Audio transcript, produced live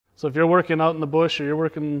So if you're working out in the bush or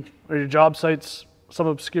your job site's some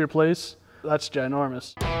obscure place, that's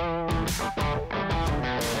ginormous.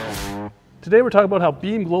 Today we're talking about how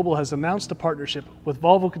Beam Global has announced a partnership with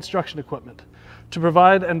Volvo Construction Equipment to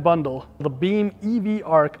provide and bundle the Beam EV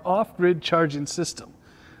Arc off-grid charging system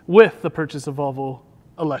with the purchase of Volvo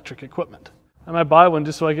electric equipment. I might buy one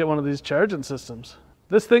just so I get one of these charging systems.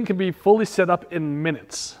 This thing can be fully set up in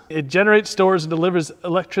minutes. It generates, stores, and delivers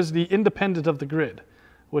electricity independent of the grid,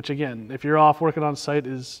 which again, if you're off working on site,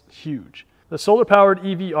 is huge. The solar-powered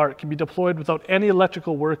EV Arc can be deployed without any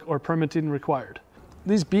electrical work or permitting required.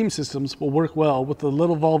 These Beam systems will work well with the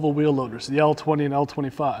little Volvo wheel loaders, the L20 and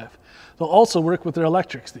L25. They'll also work with their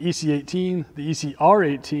electrics, the EC18, the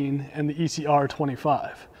ECR18, and the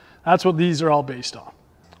ECR25. That's what these are all based on.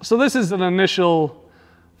 So this is an initial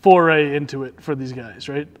foray into it for these guys,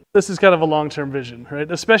 right? This is kind of a long-term vision, right?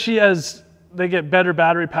 Especially as they get better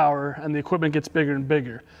battery power and the equipment gets bigger and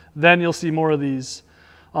bigger. Then you'll see more of these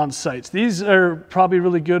on sites. These are probably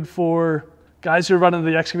really good for guys who are running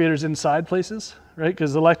the excavators inside places, right?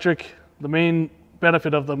 Because electric, the main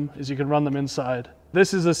benefit of them is you can run them inside.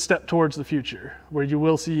 This is a step towards the future where you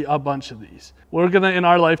will see a bunch of these. We're gonna, in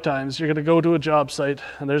our lifetimes, you're gonna go to a job site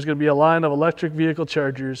and there's gonna be a line of electric vehicle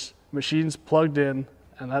chargers, machines plugged in,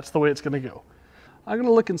 and that's the way it's gonna go. I'm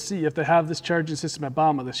gonna look and see if they have this charging system at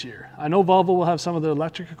Bauma this year. I know Volvo will have some of the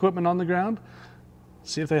electric equipment on the ground.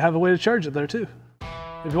 See if they have a way to charge it there too.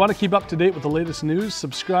 If you want to keep up to date with the latest news,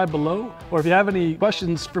 subscribe below. Or if you have any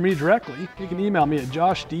questions for me directly, you can email me at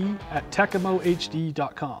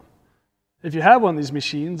joshd@tekamohd.com. If you have one of these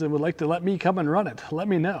machines and would like to let me come and run it, let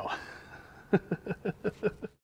me know.